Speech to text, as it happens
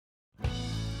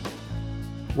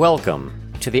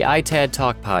Welcome to the ITAD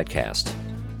Talk podcast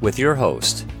with your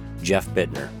host, Jeff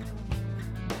Bittner.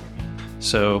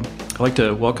 So I'd like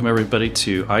to welcome everybody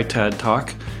to ITAD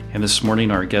Talk, and this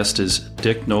morning our guest is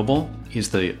Dick Noble.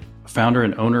 He's the founder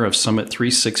and owner of Summit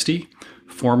 360,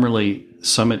 formerly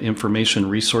Summit Information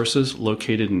Resources,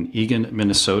 located in Eagan,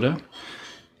 Minnesota.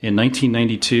 In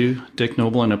 1992, Dick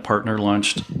Noble and a partner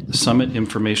launched Summit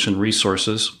Information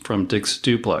Resources from Dick's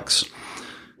Duplex,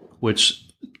 which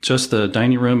just the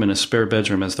dining room and a spare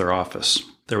bedroom as their office.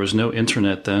 There was no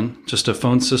internet then, just a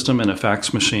phone system and a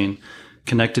fax machine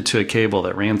connected to a cable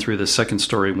that ran through the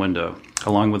second-story window,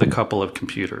 along with a couple of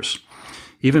computers.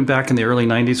 Even back in the early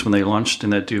 90s when they launched in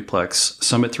that duplex,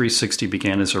 Summit 360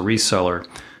 began as a reseller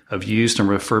of used and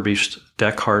refurbished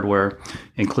DEC hardware,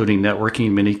 including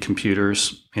networking, mini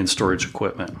computers, and storage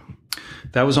equipment.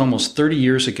 That was almost 30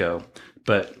 years ago,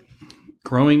 but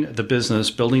growing the business,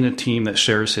 building a team that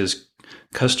shares his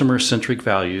customer-centric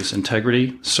values,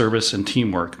 integrity, service, and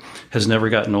teamwork has never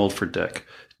gotten old for Dick.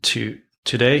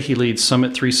 Today, he leads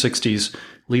Summit 360's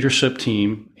leadership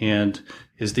team and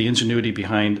is the ingenuity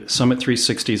behind Summit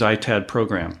 360's ITAD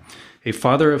program. A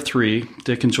father of three,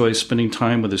 Dick enjoys spending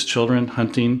time with his children,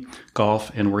 hunting,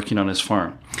 golf, and working on his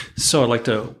farm. So I'd like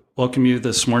to welcome you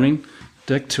this morning,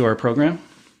 Dick, to our program.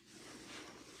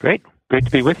 Great to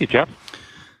be with you, Jeff.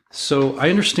 So I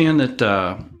understand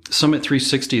that Summit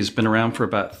 360 has been around for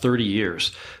about 30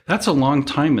 years. That's a long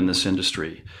time in this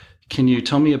industry. Can you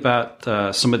tell me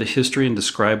about some of the history and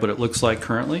describe what it looks like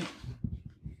currently?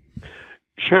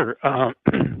 Sure.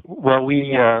 Well,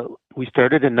 we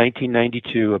started in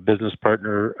 1992, a business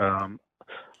partner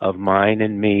of mine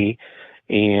and me,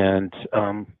 and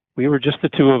we were just the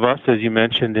two of us, as you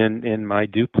mentioned, in my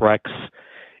duplex,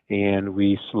 and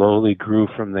we slowly grew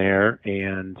from there.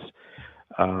 And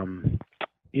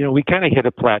we kind of hit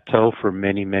a plateau for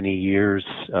many, many years,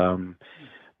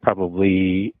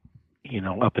 probably,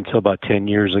 up until about 10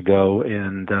 years ago.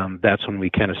 And that's when we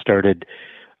kind of started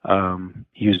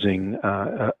using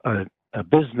a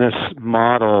business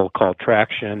model called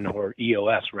Traction, or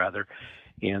EOS rather,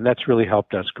 and that's really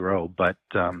helped us grow. But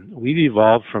we've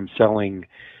evolved from selling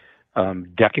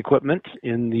DEC equipment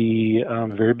in the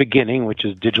very beginning, which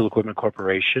is Digital Equipment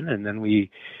Corporation, and then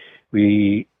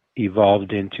we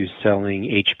evolved into selling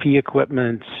HP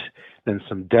equipment, then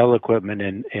some Dell equipment,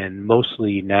 and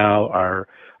mostly now our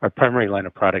primary line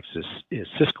of products is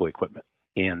Cisco equipment.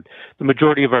 And the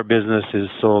majority of our business is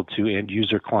sold to end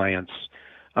user clients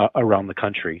around the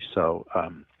country. So,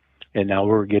 and now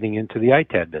we're getting into the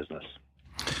ITAD business.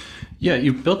 Yeah,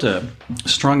 you've built a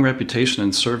strong reputation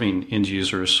in serving end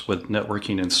users with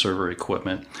networking and server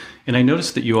equipment. And I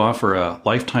noticed that you offer a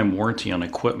lifetime warranty on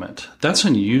equipment. That's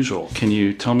unusual. Can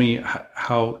you tell me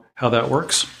how that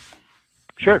works?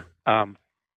 Sure. Well,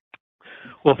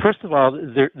 first of all,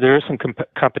 there is some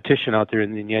competition out there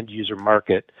in the end user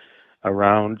market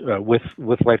around with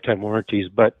lifetime warranties.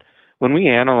 But when we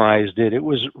analyzed it, it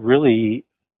was really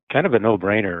kind of a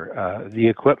no-brainer. The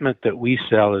equipment that we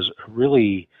sell is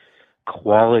really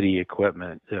quality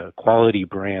equipment, quality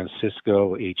brands,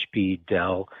 Cisco, HP,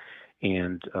 Dell,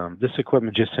 and this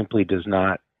equipment just simply does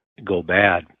not go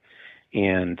bad.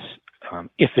 And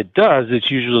if it does, it's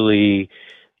usually,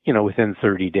 within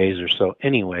 30 days or so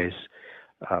anyways.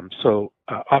 So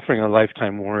offering a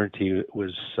lifetime warranty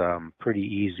was pretty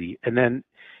easy. And then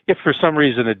if for some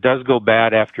reason it does go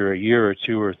bad after a year or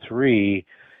two or three,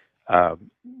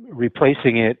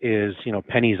 replacing it is,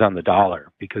 pennies on the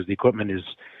dollar, because the equipment is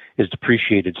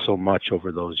depreciated so much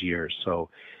over those years. So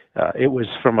it was,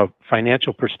 from a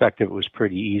financial perspective, it was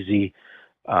pretty easy.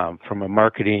 From a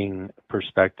marketing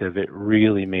perspective, it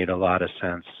really made a lot of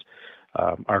sense.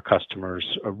 Our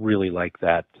customers really like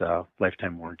that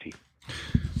lifetime warranty.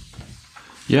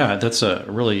 Yeah, that's a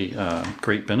really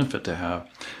great benefit to have.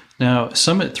 Now,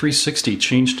 Summit 360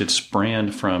 changed its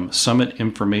brand from Summit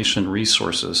Information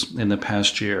Resources in the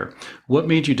past year. What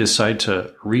made you decide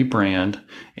to rebrand,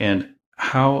 and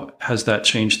how has that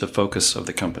changed the focus of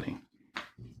the company?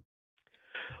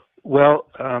 Well,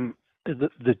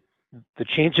 the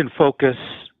change in focus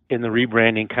in the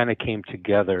rebranding kind of came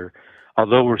together.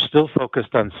 Although we're still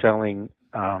focused on selling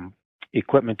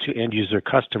equipment to end user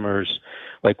customers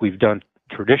like we've done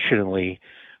traditionally,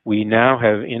 we now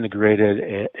have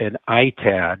integrated an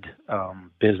ITAD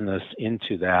business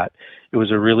into that. It was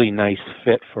a really nice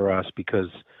fit for us because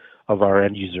of our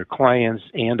end user clients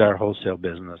and our wholesale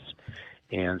business.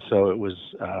 And so it was,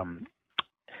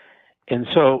 and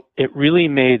so it really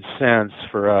made sense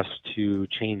for us to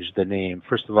change the name.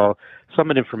 First of all,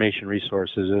 Summit Information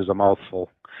Resources is a mouthful.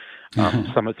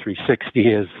 Summit 360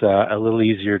 is a little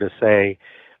easier to say,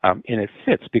 and it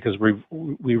fits because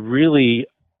we really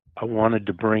I wanted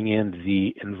to bring in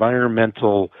the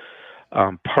environmental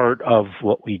part of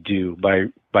what we do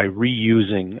by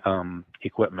reusing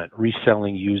equipment,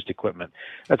 reselling used equipment.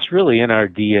 That's really in our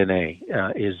DNA,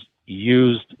 is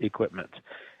used equipment,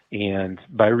 and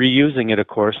by reusing it, of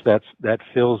course, that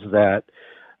fills that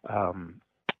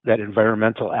that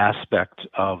environmental aspect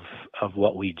of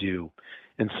what we do.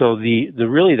 And so the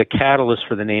really the catalyst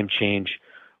for the name change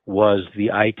was the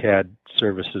ITAD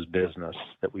services business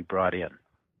that we brought in.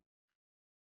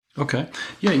 Okay.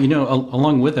 Yeah,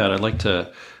 along with that, I'd like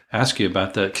to ask you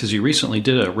about that because you recently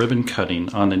did a ribbon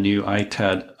cutting on the new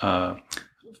ITAD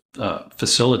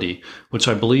facility, which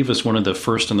I believe is one of the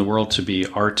first in the world to be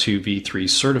R2V3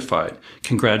 certified.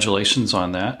 Congratulations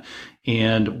on that.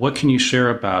 And what can you share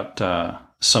about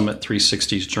Summit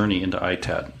 360's journey into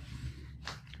ITAD?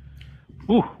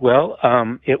 Well,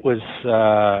 it was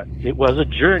a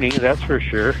journey, that's for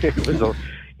sure. It was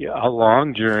a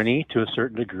long journey to a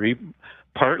certain degree,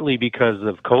 partly because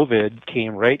of COVID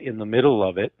came right in the middle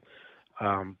of it.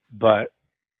 But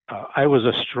I was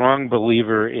a strong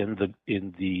believer in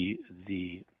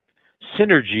the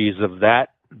synergies of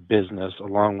that business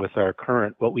along with our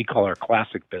current, what we call our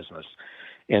classic business,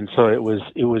 and so it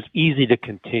was easy to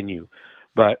continue.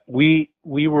 But we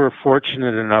were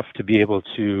fortunate enough to be able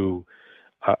to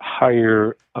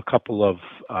hire a couple of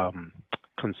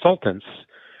consultants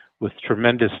with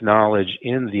tremendous knowledge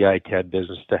in the ITAD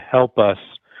business to help us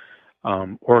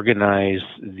organize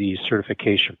the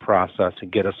certification process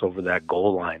and get us over that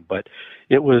goal line. But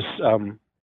it was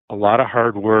a lot of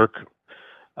hard work,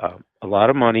 a lot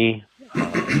of money,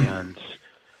 and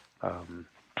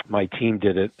my team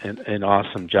did an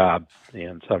awesome job.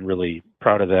 And so I'm really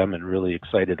proud of them and really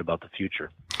excited about the future.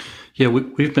 Yeah,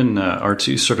 we've been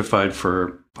R2 certified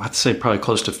for, I'd say, probably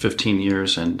close to 15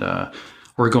 years, and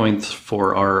we're going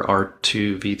for our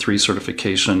R2 V3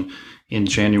 certification in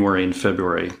January and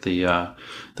February. The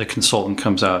consultant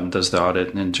comes out and does the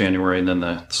audit in January, and then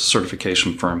the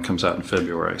certification firm comes out in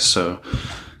February. So,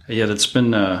 yeah, it's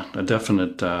been a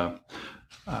definite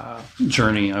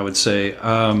journey, I would say.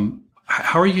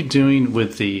 How are you doing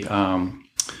with the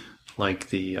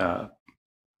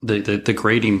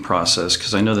grading process?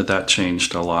 Because I know that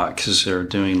changed a lot because they're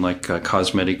doing like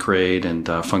cosmetic grade and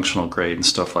functional grade and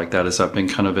stuff like that. Has that been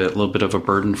kind of a little bit of a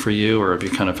burden for you, or have you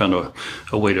kind of found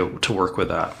a way to work with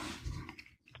that?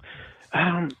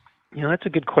 That's a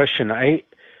good question.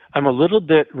 I'm a little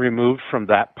bit removed from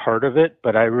that part of it,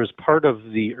 but I was part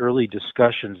of the early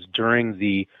discussions during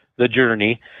the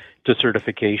journey to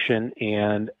certification,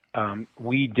 and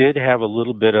we did have a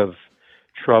little bit of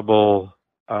trouble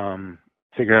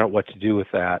figuring out what to do with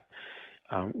that.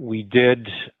 We did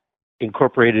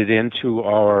incorporate it into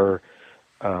our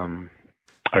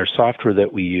software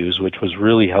that we use, which was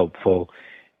really helpful.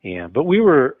 But we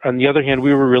were, on the other hand,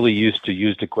 we were really used to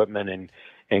used equipment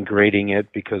and grading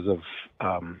it because of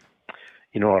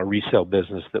our resale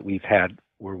business that we've had,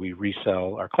 where we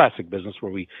resell our classic business,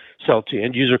 where we sell to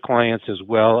end user clients as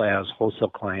well as wholesale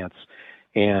clients.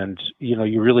 And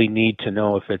you really need to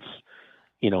know if it's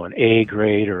an A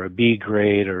grade or a B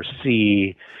grade or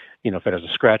C, if it has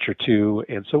a scratch or two.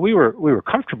 And so we were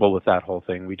comfortable with that whole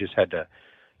thing. We just had to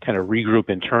kind of regroup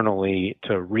internally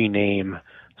to rename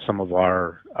some of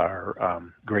our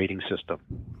grading system.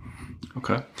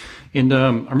 Okay. And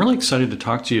I'm really excited to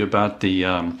talk to you about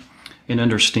and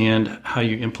understand how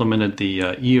you implemented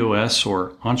the EOS,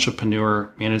 or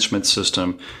Entrepreneur Management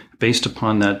System, based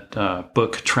upon that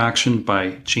book Traction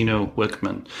by Gino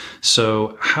Wickman.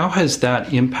 So how has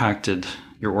that impacted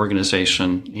your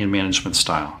organization and management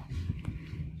style?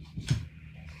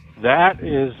 That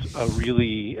has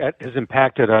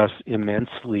impacted us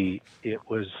immensely. It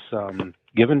was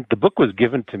the book was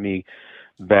given to me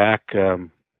back,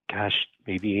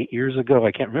 maybe 8 years ago.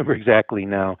 I can't remember exactly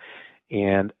now.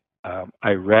 And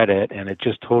I read it, and it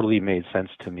just totally made sense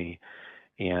to me.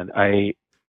 And I'd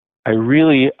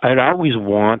always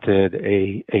wanted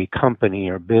a company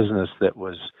or business that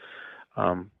was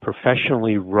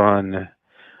professionally run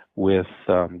with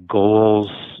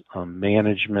goals,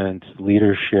 management,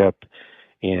 leadership,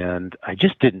 and I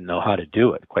just didn't know how to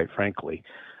do it, quite frankly.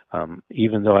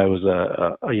 Even though I was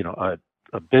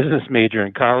a business major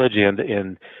in college,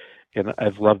 and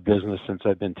I've loved business since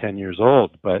I've been 10 years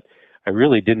old, but I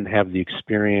really didn't have the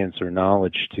experience or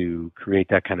knowledge to create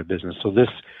that kind of business. So this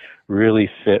really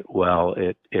fit well.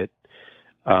 It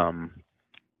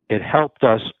helped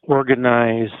us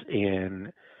organize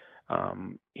into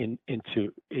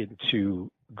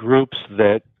groups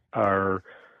that are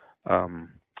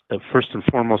first and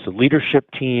foremost a leadership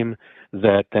team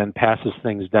that then passes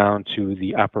things down to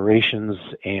the operations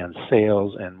and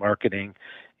sales and marketing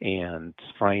and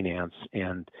finance.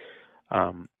 And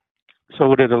so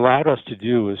what it allowed us to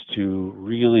do is to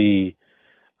really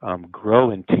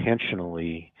grow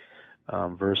intentionally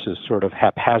versus sort of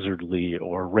haphazardly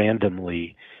or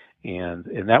randomly. And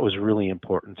that was really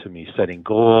important to me, setting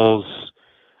goals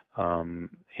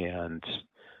and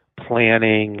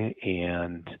planning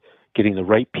and getting the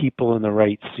right people in the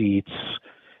right seats.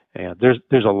 And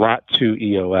there's a lot to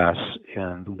EOS,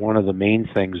 and one of the main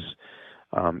things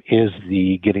is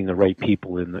the getting the right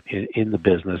people in the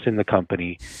business, in the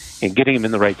company, and getting them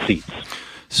in the right seats.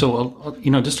 So,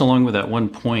 just along with that one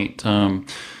point,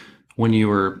 when you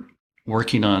were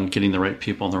working on getting the right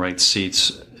people in the right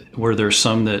seats, were there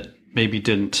some that maybe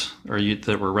didn't,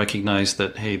 that were recognized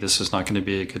that, hey, this is not going to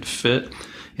be a good fit?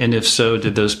 And if so,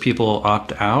 did those people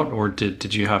opt out, or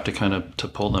did you have to kind of to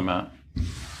pull them out?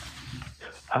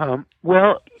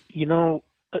 Well,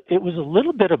 it was a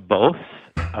little bit of both,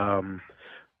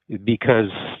 because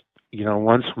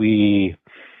once we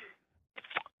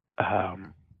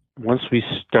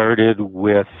started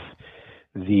with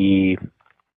the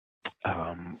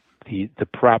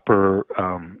proper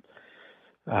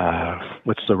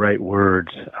what's the right word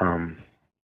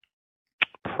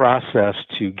process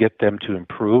to get them to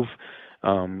improve,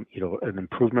 an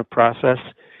improvement process,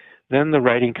 then the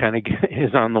writing kind of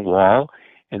is on the wall,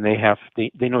 and they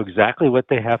know exactly what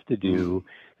they have to do.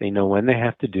 They know when they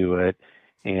have to do it,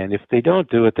 and if they don't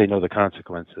do it, they know the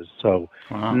consequences. So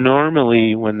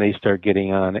normally, when they start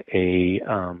getting on a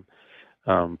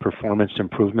performance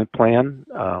improvement plan,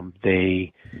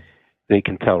 they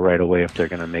can tell right away if they're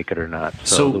going to make it or not.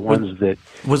 So the ones that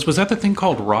was that the thing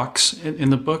called ROCs in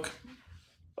the book?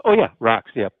 Oh yeah,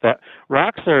 ROCs. Yep,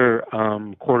 ROCs are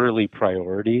quarterly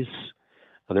priorities.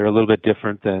 They're a little bit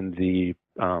different than the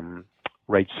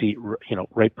right seat,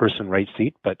 right person, right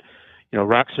seat. But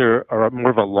ROCs are more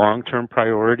of a long-term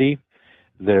priority.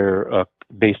 They're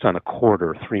based on a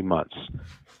quarter, 3 months.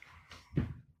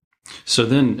 So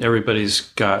then everybody's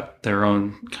got their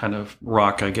own kind of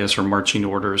ROC, I guess, or marching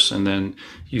orders, and then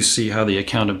you see how the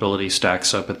accountability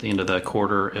stacks up at the end of that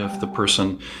quarter if the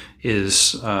person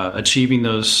is achieving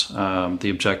those the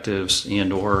objectives,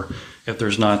 and or if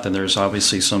there's not, then there's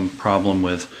obviously some problem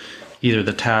with either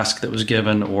the task that was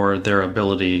given or their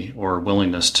ability or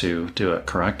willingness to do it,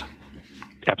 correct?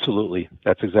 Absolutely.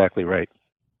 That's exactly right.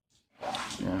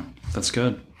 Yeah, that's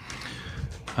good.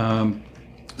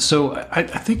 So I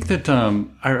think that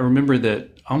I remember that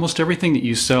almost everything that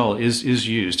you sell is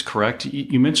used, correct?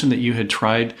 You mentioned that you had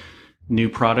tried new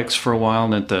products for a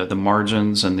while and that the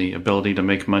margins and the ability to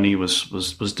make money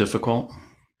was difficult.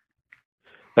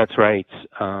 That's right.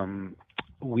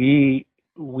 We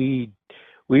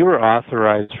were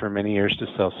authorized for many years to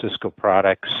sell Cisco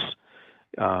products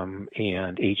and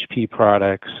HP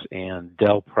products and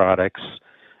Dell products,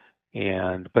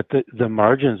 but the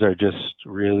margins are just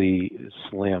really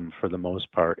slim for the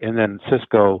most part. And then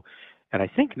Cisco, and I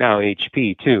think now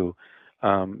HP too,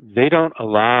 they don't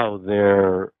allow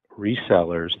their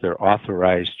resellers, their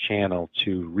authorized channel,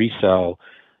 to resell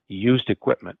used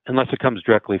equipment unless it comes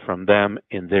directly from them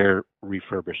in their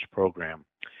refurbished program.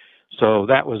 So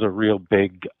that was a real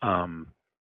big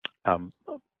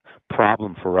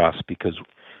problem for us, because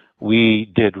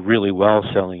we did really well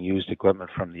selling used equipment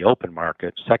from the open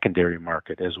market, secondary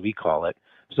market as we call it.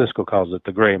 Cisco calls it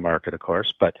the gray market, of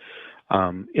course, but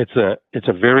it's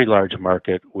a very large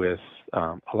market with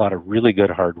a lot of really good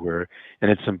hardware, and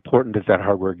it's important that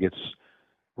hardware gets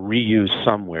reused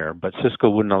somewhere, but Cisco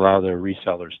wouldn't allow their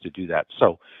resellers to do that.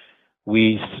 So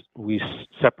we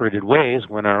separated ways,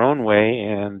 went our own way,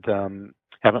 and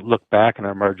haven't looked back, and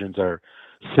our margins are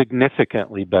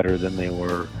significantly better than they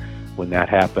were when that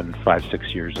happened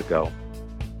 5-6 years ago.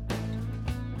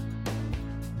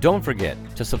 Don't forget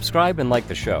to subscribe and like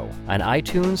the show on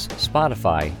iTunes,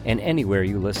 Spotify, and anywhere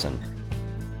you listen.